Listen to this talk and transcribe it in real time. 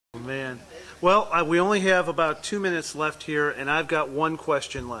Well, we only have about 2 minutes left here, and I've got one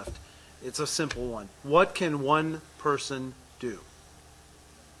question left. It's a simple one. What can one person do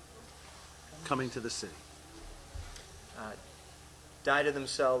coming to the city? Die to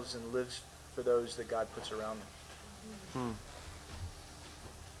themselves and live for those that God puts around them.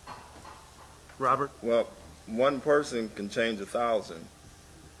 Robert? Well, one person can change 1,000,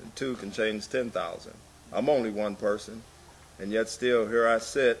 and two can change 10,000. I'm only one person, and yet still here I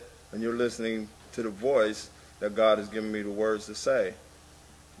sit, and you're listening to the voice that God has given me the words to say.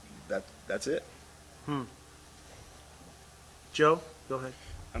 That's it. Joe, go ahead.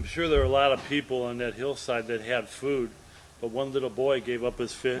 I'm sure there are a lot of people on that hillside that had food, but one little boy gave up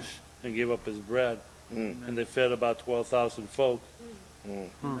his fish and gave up his bread, and they fed about 12,000 folk.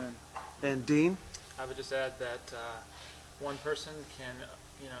 And Dean? I would just add that one person can,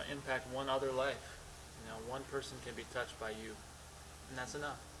 impact one other life. One person can be touched by you, and that's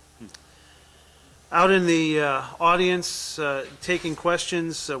enough. Out in the audience taking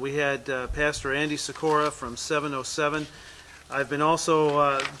questions, we had Pastor Andy Sikora from 707. I've been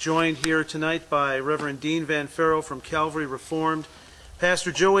also joined here tonight by Reverend Dean Van Farrow from Calvary Reformed,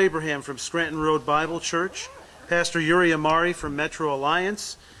 Pastor Joe Abraham from Scranton Road Bible Church, Pastor Uri Amari from Metro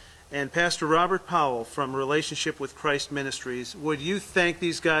Alliance, and Pastor Robert Powell from Relationship with Christ Ministries. Would you thank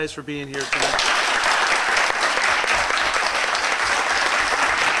these guys for being here tonight?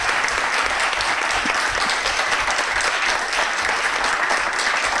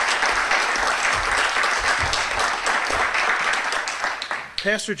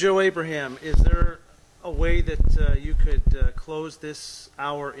 Pastor Joe Abraham, is there a way that you could close this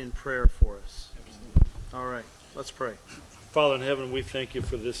hour in prayer for us? Absolutely. All right, let's pray. Father in heaven, we thank you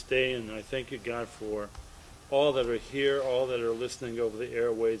for this day, and I thank you, God, for all that are here, all that are listening over the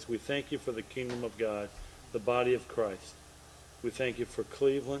airways. We thank you for the kingdom of God, the body of Christ. We thank you for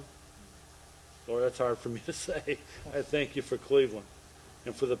Cleveland. Lord, that's hard for me to say. I thank you for Cleveland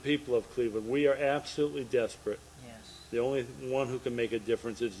and for the people of Cleveland. We are absolutely desperate. The only one who can make a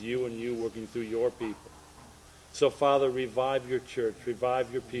difference is you, and you working through your people. So, Father, revive your church,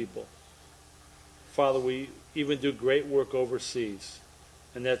 revive your people. Father, we even do great work overseas,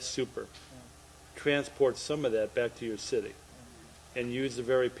 and that's super. Transport some of that back to your city and use the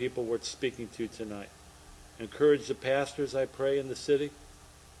very people we're speaking to tonight. Encourage the pastors, I pray, in the city.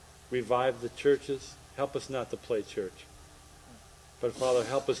 Revive the churches. Help us not to play church. But, Father,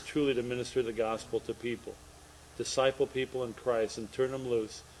 help us truly to minister the gospel to people. Disciple people in Christ and turn them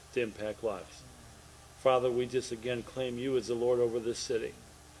loose to impact lives. Father, we just again claim you as the Lord over this city.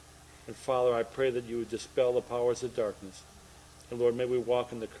 And Father, I pray that you would dispel the powers of darkness. And Lord, may we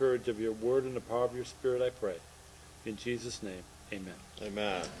walk in the courage of your word and the power of your spirit, I pray. In Jesus' name, amen.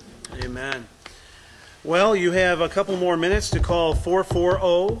 Amen. Amen. Well, you have a couple more minutes to call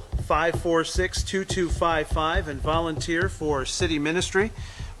 440-546-2255 and volunteer for city ministry.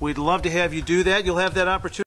 We'd love to have you do that. You'll have that opportunity